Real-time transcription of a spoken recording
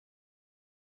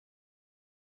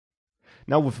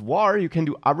Now with var, you can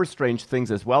do other strange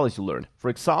things as well, as you learned. For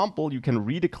example, you can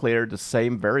redeclare the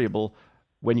same variable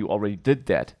when you already did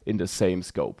that in the same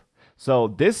scope. So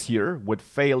this here would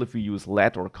fail if we use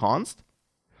let or const,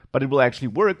 but it will actually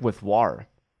work with var.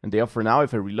 And therefore now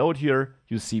if I reload here,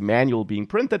 you see manual being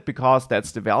printed because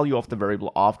that's the value of the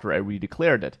variable after I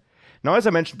redeclared it. Now as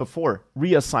I mentioned before,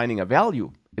 reassigning a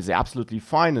value is absolutely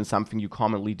fine and something you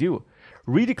commonly do.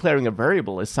 Redeclaring a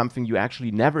variable is something you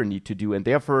actually never need to do, and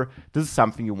therefore this is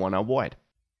something you want to avoid.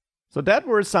 So that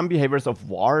were some behaviors of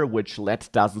var which let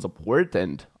doesn't support,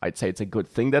 and I'd say it's a good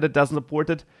thing that it doesn't support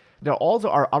it. There also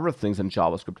are other things in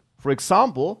JavaScript. For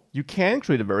example, you can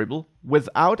create a variable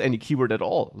without any keyword at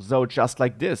all, so just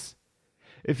like this.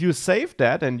 If you save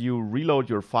that and you reload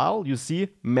your file, you see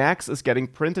max is getting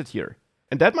printed here.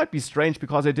 And that might be strange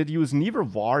because I did use neither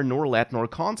var nor let nor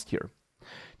const here.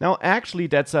 Now actually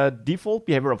that's a default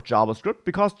behavior of JavaScript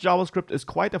because JavaScript is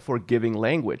quite a forgiving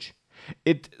language.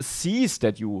 It sees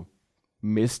that you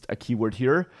missed a keyword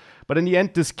here, but in the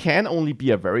end this can only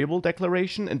be a variable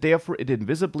declaration and therefore it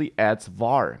invisibly adds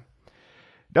var.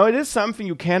 Now it is something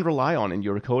you can rely on in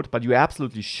your code, but you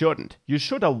absolutely shouldn't. You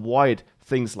should avoid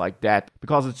things like that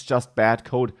because it's just bad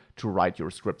code to write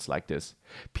your scripts like this.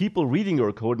 People reading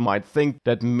your code might think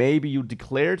that maybe you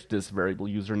declared this variable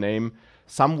username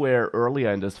somewhere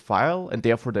earlier in this file and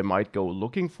therefore they might go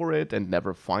looking for it and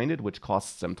never find it, which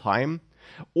costs them time.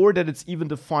 Or that it's even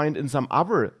defined in some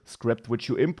other script which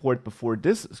you import before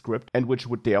this script and which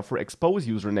would therefore expose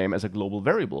username as a global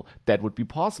variable. That would be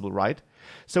possible, right?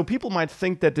 So people might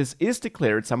think that this is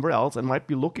declared somewhere else and might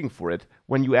be looking for it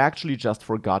when you actually just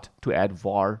forgot to add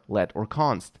var, let, or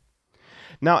const.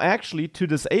 Now actually, to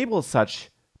disable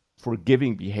such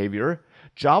forgiving behavior,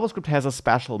 JavaScript has a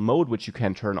special mode which you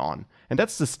can turn on, and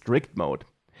that's the strict mode.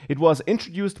 It was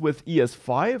introduced with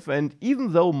ES5, and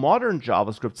even though modern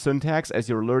JavaScript syntax, as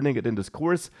you're learning it in this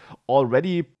course,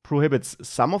 already prohibits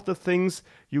some of the things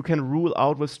you can rule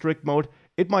out with strict mode,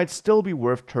 it might still be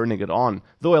worth turning it on.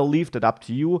 Though I'll leave that up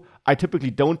to you. I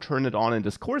typically don't turn it on in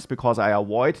this course because I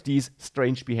avoid these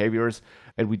strange behaviors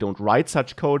and we don't write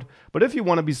such code. But if you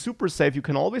want to be super safe, you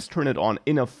can always turn it on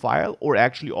in a file or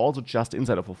actually also just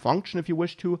inside of a function if you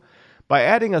wish to, by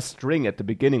adding a string at the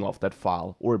beginning of that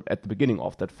file or at the beginning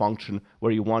of that function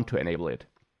where you want to enable it.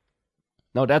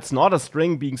 Now that's not a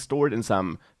string being stored in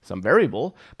some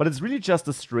variable, but it's really just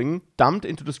a string dumped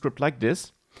into the script like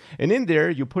this. And in there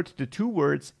you put the two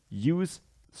words use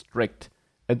strict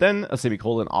and then a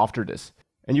semicolon after this.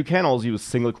 And you can also use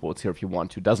single quotes here if you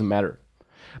want to, doesn't matter.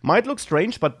 Might look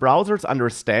strange, but browsers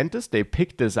understand this, they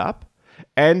pick this up.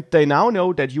 And they now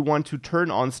know that you want to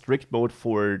turn on strict mode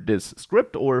for this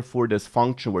script or for this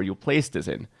function where you place this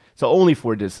in. So only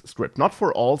for this script, not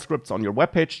for all scripts on your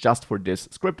webpage, just for this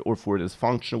script or for this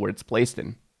function where it's placed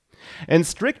in. And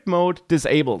strict mode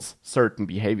disables certain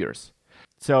behaviors.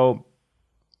 So,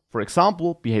 for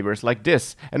example, behaviors like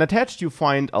this. And attached you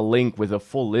find a link with a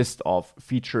full list of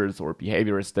features or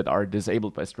behaviors that are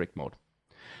disabled by strict mode.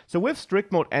 So with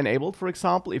strict mode enabled, for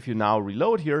example, if you now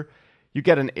reload here, you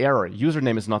get an error,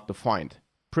 username is not defined.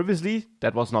 Previously,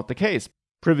 that was not the case.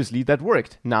 Previously, that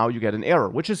worked. Now you get an error,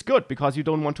 which is good because you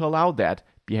don't want to allow that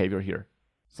behavior here.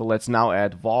 So let's now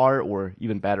add var or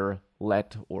even better,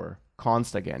 let or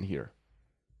const again here.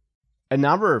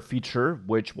 Another feature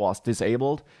which was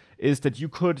disabled is that you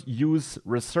could use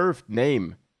reserved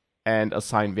name and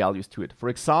assign values to it. For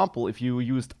example, if you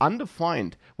used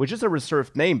undefined, which is a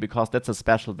reserved name because that's a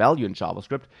special value in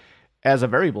JavaScript, as a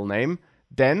variable name,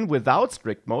 then without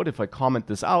strict mode, if I comment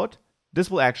this out, this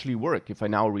will actually work. If I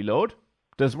now reload,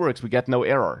 this works, we get no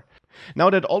error. Now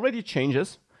that already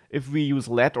changes if we use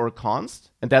let or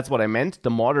const, and that's what I meant. The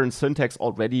modern syntax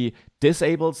already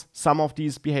disables some of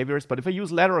these behaviors, but if I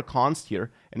use let or const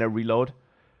here and I reload,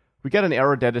 we get an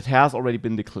error that it has already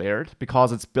been declared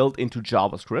because it's built into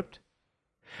JavaScript.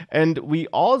 And we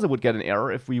also would get an error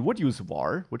if we would use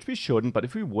var, which we shouldn't, but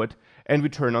if we would, and we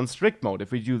turn on strict mode.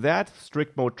 If we do that,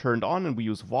 strict mode turned on, and we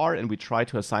use var, and we try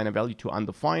to assign a value to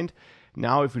undefined.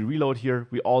 Now if we reload here,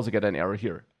 we also get an error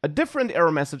here. A different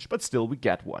error message, but still we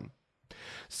get one.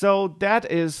 So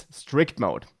that is strict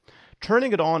mode.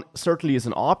 Turning it on certainly is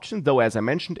an option, though as I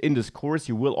mentioned in this course,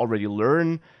 you will already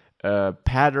learn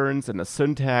patterns and a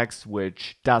syntax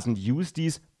which doesn't use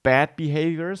these bad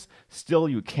behaviors. Still,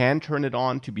 you can turn it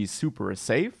on to be super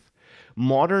safe.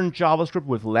 Modern JavaScript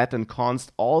with let and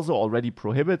const also already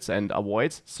prohibits and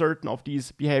avoids certain of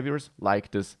these behaviors,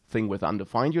 like this thing with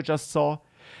undefined you just saw.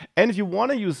 And if you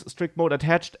want to use strict mode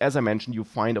attached, as I mentioned, you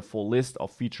find a full list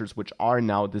of features which are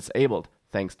now disabled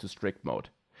thanks to strict mode.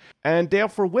 And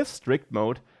therefore with strict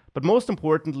mode, But most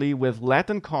importantly, with let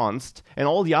and const and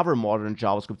all the other modern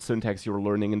JavaScript syntax you're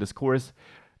learning in this course,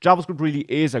 JavaScript really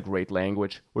is a great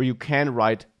language where you can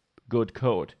write good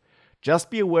code.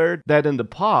 Just be aware that in the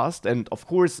past, and of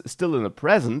course still in the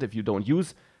present, if you don't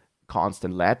use const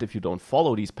and let, if you don't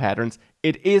follow these patterns,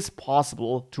 it is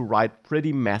possible to write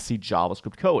pretty messy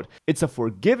JavaScript code. It's a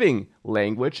forgiving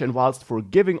language, and whilst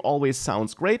forgiving always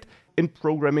sounds great, in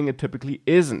programming it typically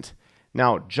isn't.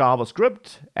 Now,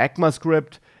 JavaScript,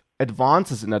 ECMAScript,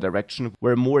 advances in a direction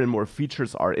where more and more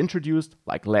features are introduced,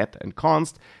 like let and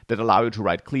const, that allow you to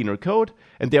write cleaner code,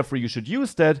 and therefore you should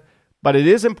use that. But it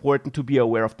is important to be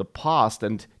aware of the past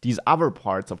and these other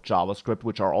parts of JavaScript,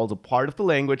 which are also part of the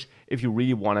language, if you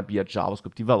really want to be a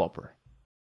JavaScript developer.